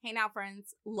Hey now,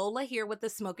 friends, Lola here with the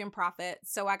Smoking Prophet.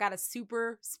 So I got a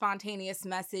super spontaneous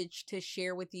message to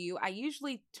share with you. I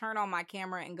usually turn on my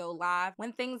camera and go live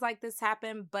when things like this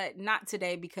happen, but not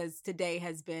today because today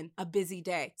has been a busy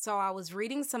day. So I was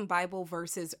reading some Bible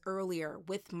verses earlier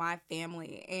with my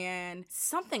family and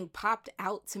something popped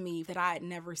out to me that I had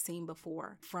never seen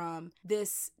before from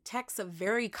this text of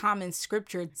very common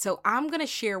scripture. So I'm going to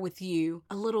share with you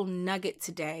a little nugget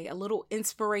today, a little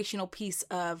inspirational piece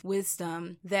of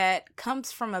wisdom that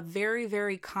comes from a very,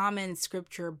 very common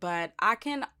scripture, but I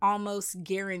can almost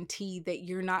guarantee that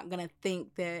you're not going to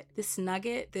think that this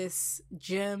nugget, this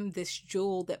gem, this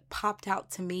jewel that popped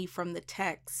out to me from the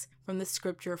text, from the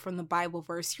scripture, from the Bible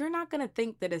verse, you're not going to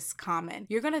think that it's common.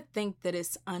 You're going to think that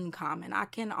it's uncommon. I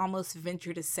can almost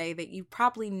venture to say that you've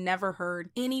probably never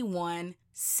heard anyone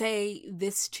say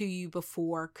this to you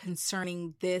before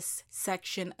concerning this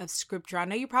section of scripture. I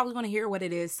know you probably want to hear what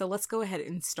it is, so let's go ahead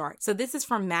and start. So this is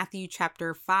from Matthew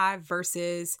chapter 5,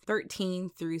 verses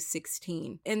 13 through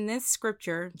 16. In this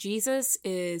scripture, Jesus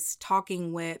is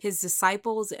talking with his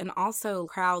disciples and also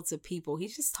crowds of people.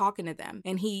 He's just talking to them.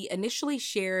 And he initially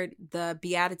shared the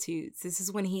Beatitudes. This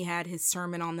is when he had his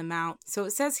Sermon on the Mount. So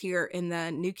it says here in the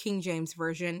New King James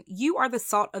Version, "You are the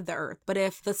salt of the earth, but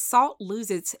if the salt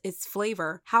loses its flavor,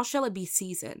 how shall it be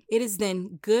seasoned? It is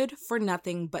then good for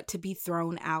nothing but to be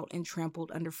thrown out and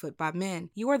trampled underfoot by men.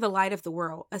 You are the light of the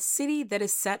world. A city that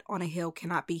is set on a hill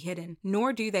cannot be hidden,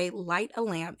 nor do they light a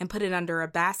lamp and put it under a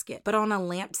basket, but on a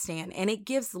lampstand, and it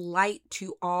gives light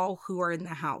to all who are in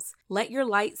the house. Let your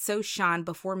light so shine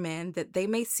before men that they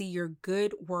may see your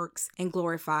good works and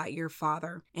glorify your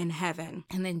Father in heaven."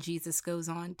 And then Jesus goes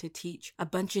on to teach a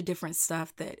bunch of different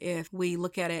stuff that if we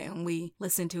look at it and we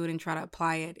listen to it and try to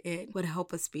apply it, it would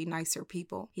help us be nicer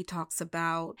people. He talks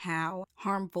about how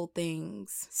harmful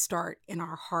things start in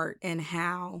our heart and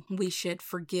how we should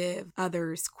forgive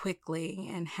others quickly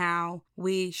and how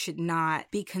we should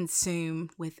not be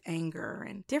consumed with anger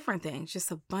and different things,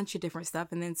 just a bunch of different stuff.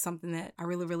 And then something that I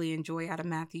really enjoy out of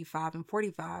Matthew 5 and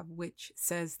 45, which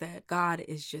says that God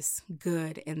is just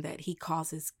good and that he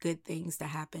causes good things to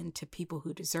happen to people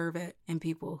who deserve it and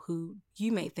people who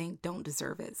you may think don't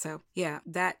deserve it. So yeah,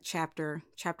 that chapter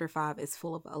 5 is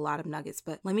full of a lot of nuggets,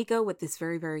 but let me go with this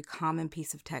very, very common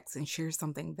piece of text and share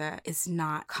something that is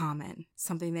not common,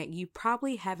 something that you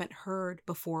probably haven't heard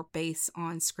before based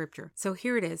on scripture. So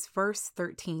here it is, verse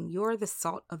 13, "You are the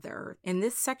salt of the earth." In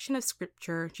this section of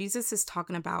scripture, Jesus is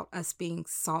talking about us being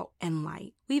salt and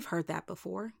light. We've heard that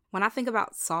before. When I think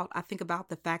about salt, I think about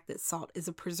the fact that salt is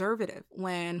a preservative.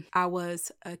 When I was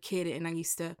a kid and I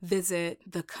used to visit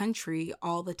the country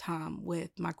all the time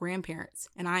with my grandparents,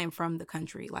 and I am from the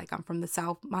country, like I'm from the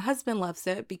South. My husband loves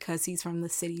it because he's from the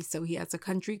city, so he has a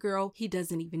country girl. He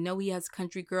doesn't even know he has a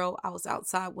country girl. I was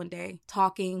outside one day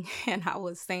talking and I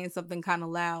was saying something kind of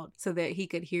loud so that he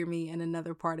could hear me in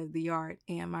another part of the yard.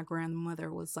 And my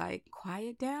grandmother was like,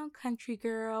 "Quiet down, country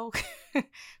girl."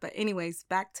 But anyways,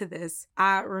 back to this.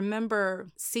 I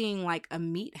remember seeing like a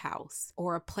meat house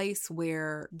or a place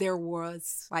where there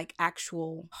was like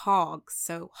actual hogs.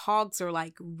 So hogs are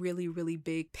like really, really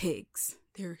big pigs.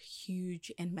 They're huge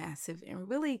and massive and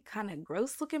really kind of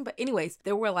gross looking. But anyways,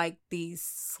 there were like these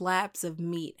slabs of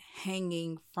meat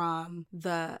hanging from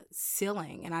the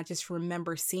ceiling. And I just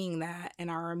remember seeing that. And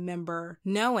I remember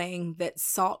knowing that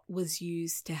salt was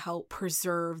used to help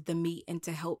preserve the meat and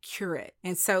to help cure it.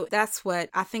 And so that's what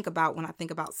I think about when I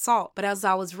think about salt. But as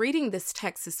I was reading this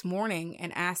text this morning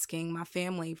and asking my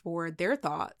family for their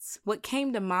thoughts, what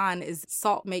came to mind is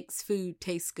salt makes food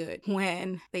taste good.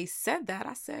 When they said that,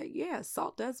 I said, yeah, salt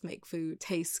does make food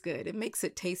taste good. It makes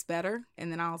it taste better.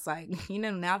 And then I was like,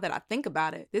 now that I think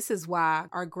about it, this is why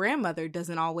our grandmother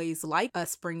doesn't always like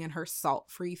us bringing her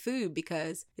salt-free food,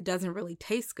 because it doesn't really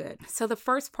taste good. So the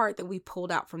first part that we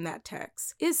pulled out from that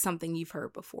text is something you've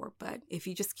heard before, but if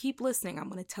you just keep listening, I'm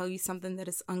going to tell you something that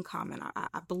is uncommon.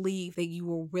 I believe that you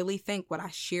will really think what I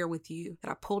share with you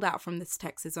that I pulled out from this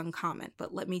text is uncommon,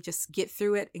 but let me just get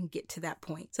through it and get to that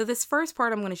point. So this first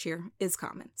part I'm going to share is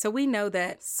common. So we know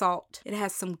that salt, it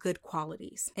has some good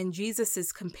qualities. And Jesus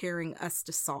is comparing us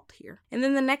to salt here. And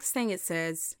then the next thing it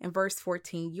says in verse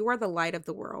 14, "You are the light of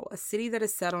the world. A city that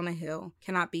is set on a hill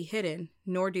cannot be hidden,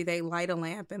 nor do they light a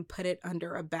lamp and put it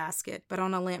under a basket, but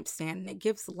on a lampstand, and it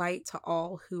gives light to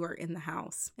all who are in the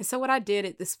house." And so what I did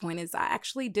at this point is I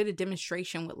actually did a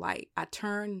demonstration with light. I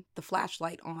turned the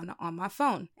flashlight on my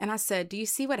phone. And I said, do you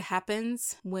see what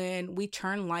happens when we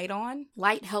turn light on?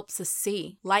 Light helps us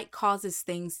see. Light causes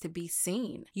things to be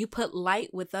seen. You put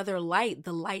light with other light,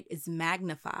 the light is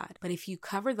magnified. But if you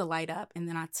cover the light up, and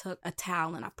then I took a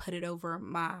towel and I put it over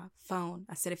my phone,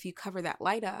 I said, if you cover that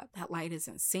light up, that light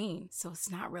isn't seen. So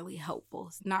it's not really helpful.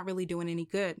 It's not really doing any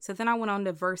good. So then I went on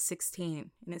to verse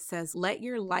 16, and it says, let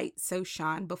your light so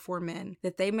shine before men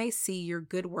that they may see your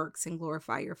good works and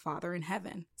glorify your Father in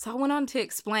heaven. So I went on to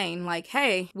explain, like,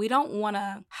 hey, we don't want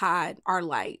to hide our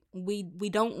light. We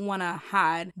don't want to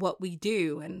hide what we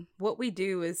do, and what we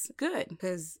do is good,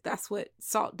 because that's what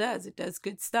salt does. It does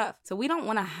good stuff. So we don't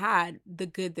want to hide the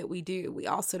good that we do. We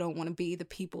also don't want to be the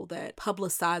people that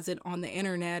publicize it on the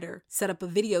internet or set up a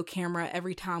video camera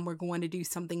every time we're going to do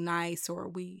something nice, or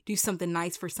we do something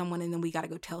nice for someone and then we got to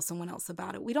go tell someone else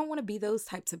about it. We don't want to be those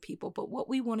types of people, but what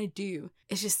we want to do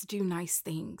is just do nice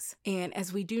things. And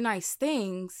as we do nice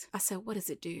things, I said, what does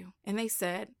it do? And they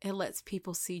said, it lets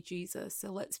people see Jesus.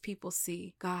 It lets people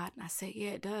see God. And I said,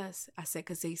 yeah, it does. I said,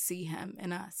 because they see him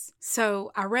in us.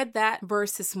 So I read that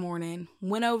verse this morning,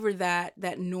 went over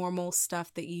that normal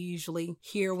stuff that you usually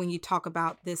hear when you talk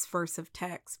about this verse of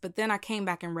text. But then I came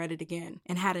back and read it again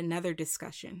and had another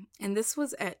discussion. And this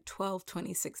was at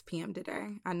 12:26 p.m.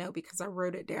 today. I know, because I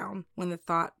wrote it down when the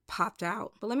thought popped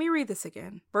out. But let me read this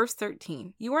again. Verse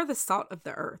 13, you are the salt of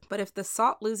the earth, but if the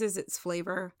salt loses its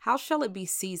flavor, how shall it be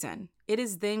seasoned? It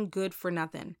is then good for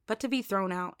nothing, but to be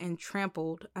thrown out and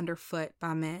trampled underfoot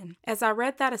by men. As I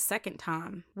read that a second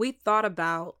time, we thought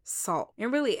about salt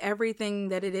and really everything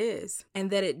that it is, and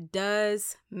that it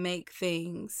does make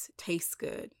things taste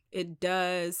good. It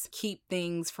does keep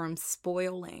things from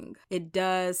spoiling. It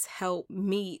does help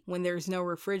meat, when there's no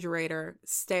refrigerator,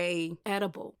 stay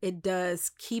edible. It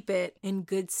does keep it in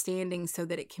good standing so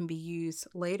that it can be used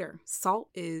later. Salt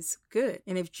is good.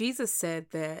 And if Jesus said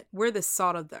that we're the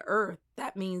salt of the earth,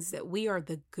 that means that we are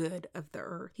the good of the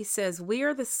earth. He says we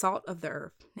are the salt of the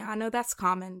earth. Now, I know that's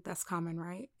common. That's common,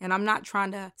 right? And I'm not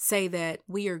trying to say that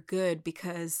we are good,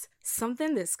 because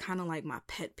something that's kind of like my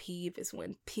pet peeve is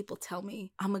when people tell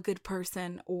me I'm a good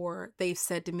person, or they've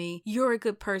said to me, you're a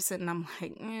good person. And I'm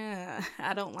like,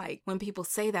 I don't like when people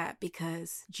say that,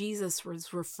 because Jesus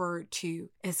was referred to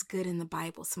as good in the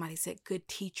Bible. Somebody said good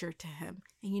teacher to him.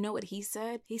 And you know what he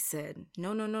said? He said,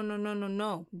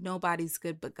 no. Nobody's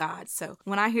good but God. So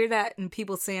when I hear that and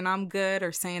people saying I'm good,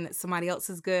 or saying that somebody else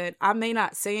is good, I may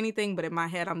not say anything, but in my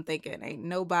head I'm thinking, ain't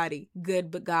nobody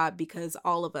good but God, because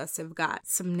all of us have got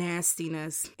some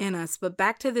nastiness in us. But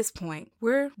back to this point,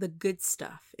 we're the good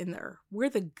stuff in the earth. We're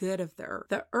the good of the earth.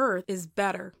 The earth is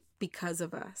better because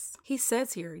of us. He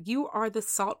says here, you are the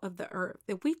salt of the earth.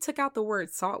 If we took out the word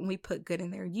salt and we put good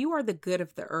in there, you are the good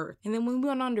of the earth. And then we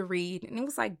went on to read, and it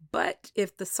was like, but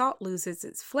if the salt loses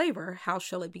its flavor, how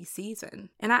shall it be seasoned?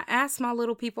 And I asked my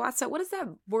little people, I said, what does that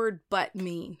word but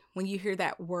mean when you hear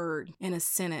that word in a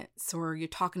sentence, or you're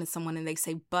talking to someone and they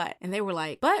say but? And they were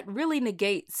like, but really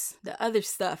negates the other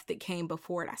stuff that came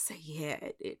before it. I said, yeah,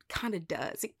 it kind of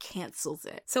does. It cancels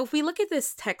it. So if we look at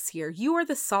this text here, you are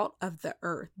the salt of the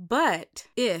earth. But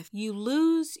if you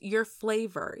lose your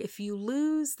flavor, if you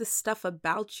lose the stuff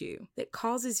about you that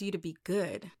causes you to be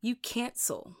good, you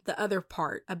cancel the other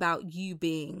part about you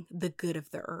being the good of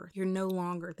the earth. You're no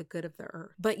longer the good of the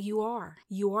earth, but you are.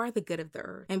 You are the good of the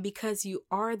earth. And because you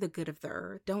are the good of the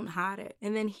earth, don't hide it.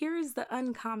 And then here is the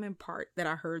uncommon part that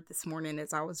I heard this morning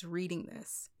as I was reading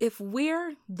this. If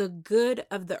we're the good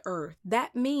of the earth,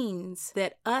 that means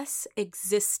that us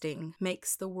existing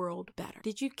makes the world better.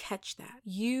 Did you catch that?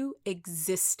 You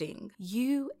existing,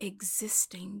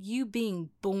 you being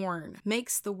born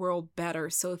makes the world better.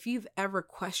 So if you've ever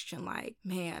questioned, like,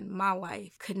 man, my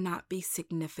life could not be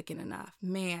significant enough.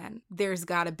 Man, there's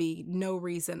got to be no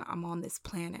reason I'm on this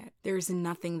planet. There's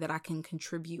nothing that I can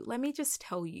contribute. Let me just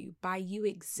tell you, by you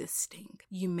existing,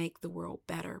 you make the world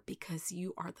better, because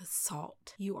you are the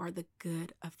salt. You are the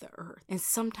good of the earth. And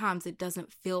sometimes it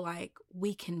doesn't feel like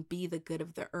we can be the good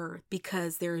of the earth,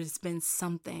 because there's been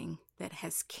something that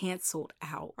has canceled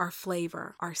out our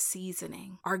flavor, our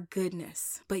seasoning, our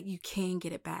goodness, but you can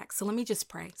get it back. So let me just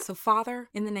pray. So Father,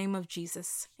 in the name of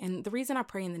Jesus, and the reason I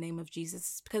pray in the name of Jesus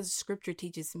is because scripture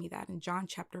teaches me that in John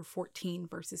chapter 14,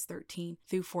 verses 13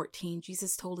 through 14,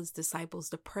 Jesus told his disciples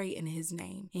to pray in his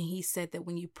name. And he said that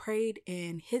when you prayed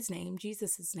in his name,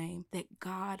 Jesus' name, that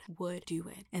God would do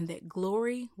it, and that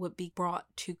glory would be brought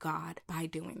to God by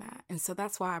doing that. And so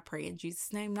that's why I pray in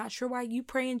Jesus' name. Not sure why you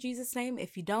pray in Jesus' name.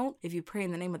 If you don't, if you pray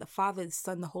in the name of the Father, the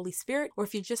Son, the Holy Spirit, or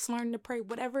if you just learn to pray,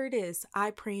 whatever it is,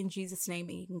 I pray in Jesus' name,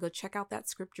 and you can go check out that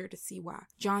scripture to see why.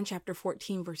 John chapter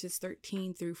 14, verses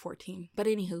 13 through 14. But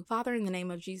anywho, Father, in the name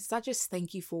of Jesus, I just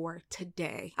thank you for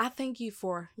today. I thank you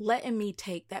for letting me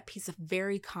take that piece of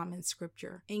very common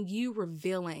scripture and you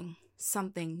revealing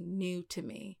something new to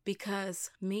me,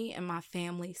 because me and my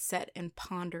family sat and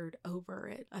pondered over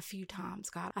it a few times.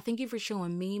 God, I thank you for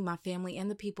showing me, my family, and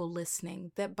the people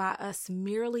listening that by us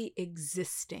merely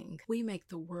existing, we make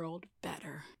the world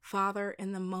better. Father,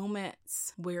 in the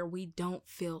moments where we don't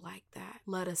feel like that,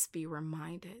 let us be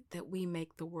reminded that we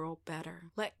make the world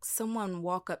better. Let someone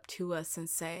walk up to us and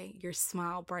say, your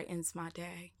smile brightens my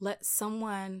day. Let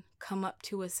someone come up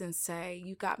to us and say,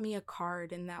 you got me a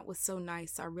card and that was so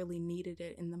nice. I really needed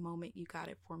it in the moment you got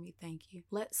it for me. Thank you.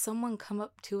 Let someone come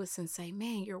up to us and say,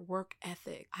 man, your work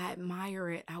ethic, I admire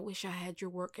it. I wish I had your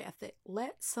work ethic.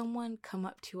 Let someone come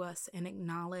up to us and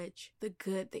acknowledge the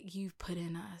good that you've put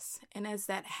in us. And as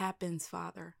that happens,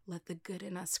 Father, let the good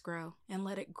in us grow, and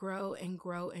let it grow and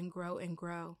grow and grow and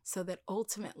grow, so that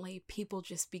ultimately people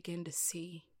just begin to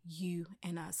see you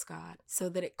and us, God, so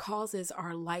that it causes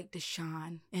our light to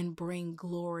shine and bring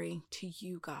glory to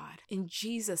you, God. In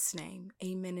Jesus' name,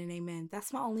 amen and amen.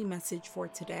 That's my only message for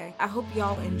today. I hope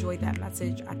y'all enjoyed that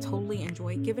message. I totally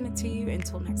enjoyed giving it to you.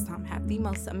 Until next time, have the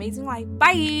most amazing life.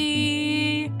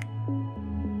 Bye!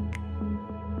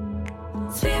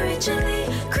 Spiritually,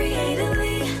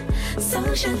 creatively,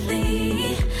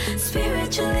 socially,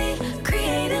 spiritually,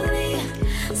 creatively,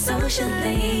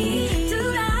 socially. Do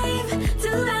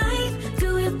life,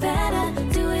 do it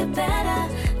better, do it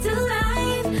better. Do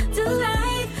life,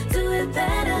 do it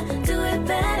better, do it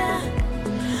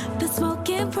better. The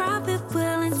Smoking Prophet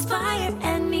will inspire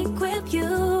and equip you.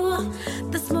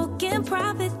 The Smoking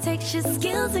Prophet takes your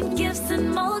skills and gifts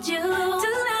and mold you.